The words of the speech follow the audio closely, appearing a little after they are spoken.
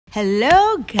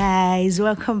Hello guys,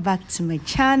 welcome back to my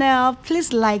channel.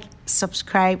 Please like,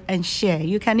 subscribe and share.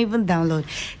 You can even download.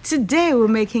 Today we're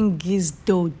making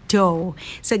gizdodo.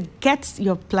 So get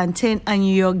your plantain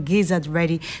and your gizzard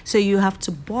ready. So you have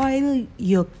to boil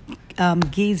your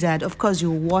gizzard. Of course,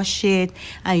 you wash it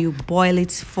and you boil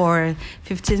it for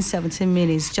 15-17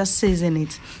 minutes. Just season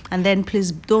it, and then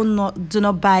please do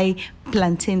not buy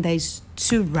plantain that is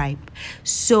too ripe.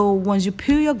 So once you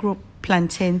peel your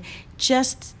plantain,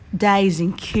 just dice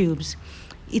in cubes.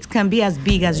 It can be as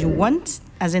big as you want,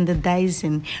 as in the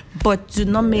dicing, but do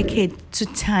not make it too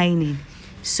tiny.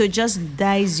 So just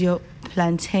dice your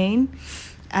plantain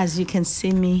as you can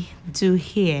see me do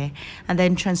here, and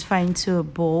then transfer into a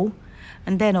bowl.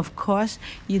 And then of course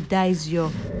you dice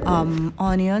your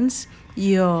onions,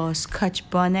 your scotch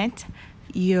bonnet,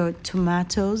 your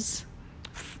tomatoes.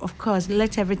 Of course,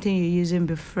 let everything you're using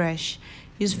be fresh.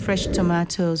 Use fresh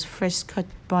tomatoes, fresh scotch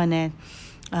bonnet,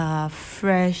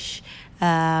 fresh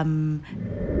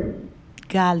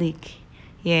garlic.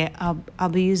 Yeah, I'll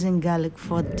be using garlic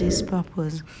for this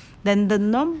purpose. Then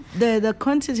the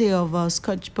quantity of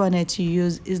scotch bonnet you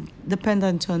use is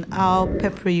dependent on how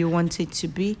peppery you want it to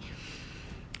be.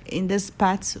 In this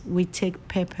part we take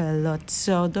pepper a lot,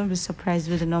 so don't be surprised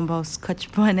with the number of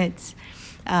scotch bonnets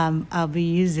I'll be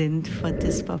using for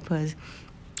this purpose.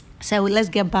 So let's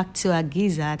get back to our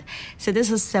gizzard. So this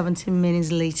is 17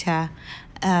 minutes later.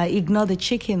 Ignore the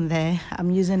chicken there. I'm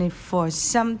using it for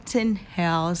something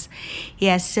else.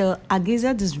 Yeah, so our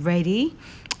gizzard is ready.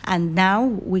 And now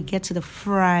we get to the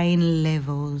frying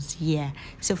levels. Yeah,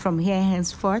 so from here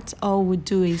henceforth, all we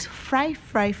do is fry.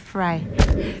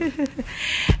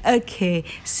 Okay,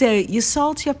 so you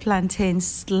salt your plantain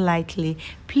slightly.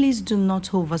 Please do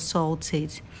not over salt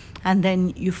it. And then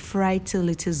you fry till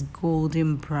it is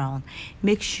golden brown.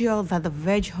 Make sure that the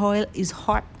veg oil is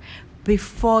hot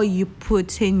before you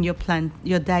put in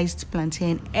your diced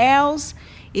plantain, else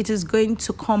it is going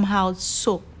to come out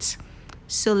soaked.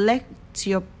 So let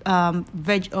your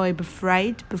veg oil be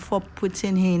fried before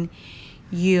putting in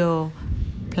your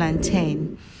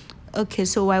plantain. Okay,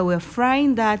 so while we're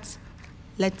frying that,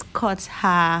 let's cut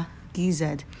our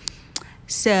gizzard.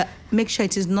 So make sure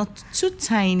it is not too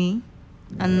tiny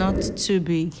and not too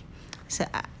big. So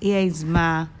here is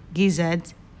my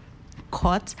gizzard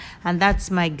cut, and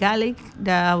that's my garlic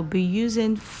that I'll be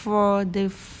using for the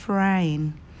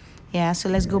frying. Yeah, so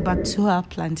let's go back to our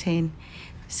plantain.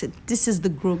 So this is the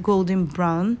golden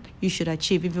brown you should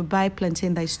achieve. If you buy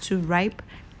plantain that is too ripe,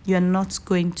 you're not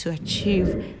going to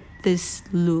achieve this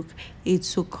look.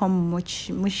 It will come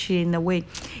mushy in a way.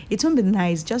 It won't be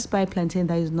nice. Just buy plantain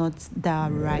that is not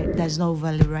that ripe, that's not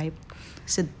overly ripe.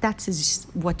 So that is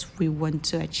what we want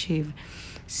to achieve.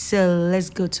 So let's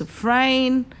go to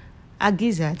frying our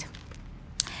gizzard.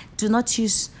 Do not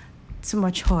use too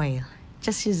much oil.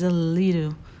 Just use a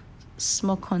little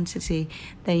small quantity.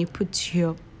 Then you put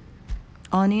your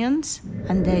onions,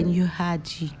 and then you add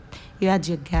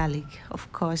your garlic.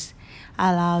 Of course,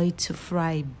 allow it to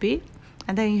fry a bit,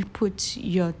 and then you put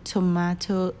your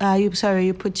tomato.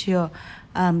 You put your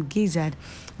gizzard.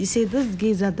 You see, this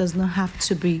gizzard does not have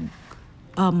to be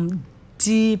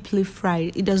deeply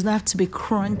fried. It does not have to be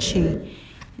crunchy.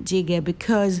 Do you get?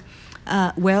 Because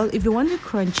well, if you want it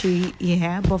crunchy,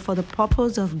 yeah, but for the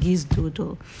purpose of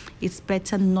gizdodo, it's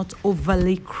better not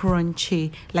overly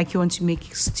crunchy, like you want to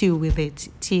make stew with it.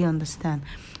 Do you understand?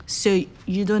 So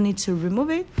you don't need to remove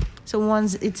it. So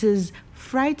once it is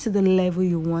fried to the level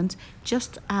you want,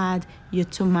 just add your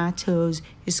tomatoes,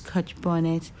 your scotch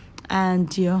bonnet,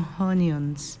 and your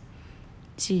onions.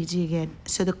 Do you get?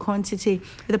 So the quantity,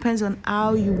 it depends on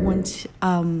how you want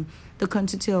the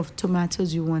quantity of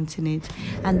tomatoes you want in it.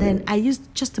 And then I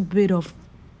used just a bit of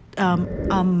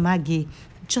Maggi,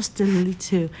 just a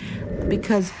little,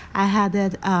 because I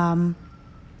added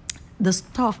the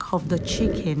stock of the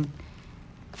chicken.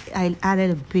 I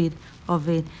added a bit of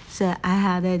it, so I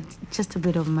added just a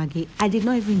bit of Maggi. I did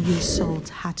not even use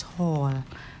salt at all.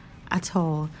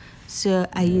 So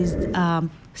I used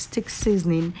stick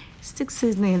seasoning. Stick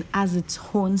seasoning has its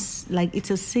own, like, it's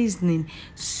a seasoning,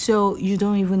 so you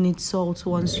don't even need salt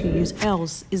once you use,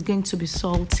 else it's going to be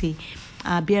salty.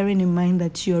 Bearing in mind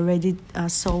that you already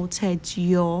salted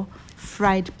your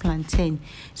fried plantain.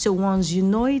 So once you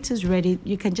know it is ready,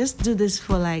 you can just do this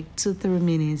for like 2-3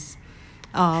 minutes.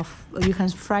 You can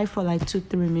fry for like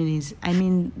 2-3 minutes. I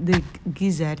mean the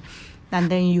gizzard,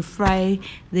 and then you fry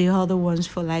the other ones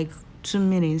for like 2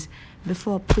 minutes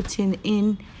before putting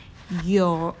in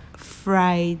your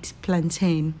fried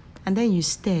plantain. And then you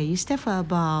stir for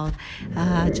about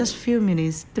just few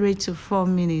minutes, 3 to 4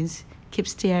 minutes. Keep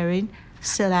stirring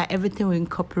so that everything will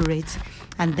incorporate,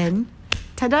 and then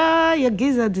Ta-da! Your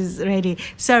gizzard is ready.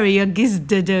 Sorry, your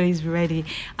gizdodo is ready.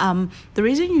 The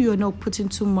reason you're not putting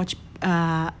too much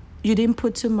you didn't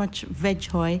put too much veg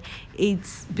oil,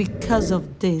 it's because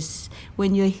of this.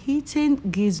 When you're heating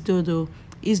gizdodo,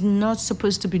 it's not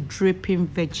supposed to be dripping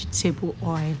vegetable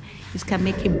oil. It can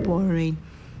make it boring.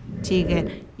 Do you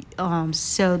get?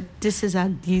 So this is our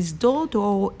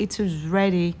gizdodo. It is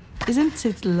ready. Isn't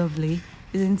it lovely?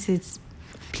 Isn't it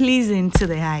pleasing to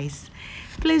the eyes?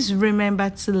 Please remember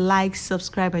to like,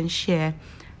 subscribe, and share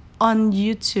on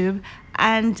YouTube.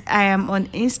 And I am on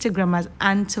Instagram as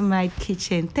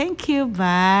Anthomydekitchen. Thank you.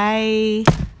 Bye.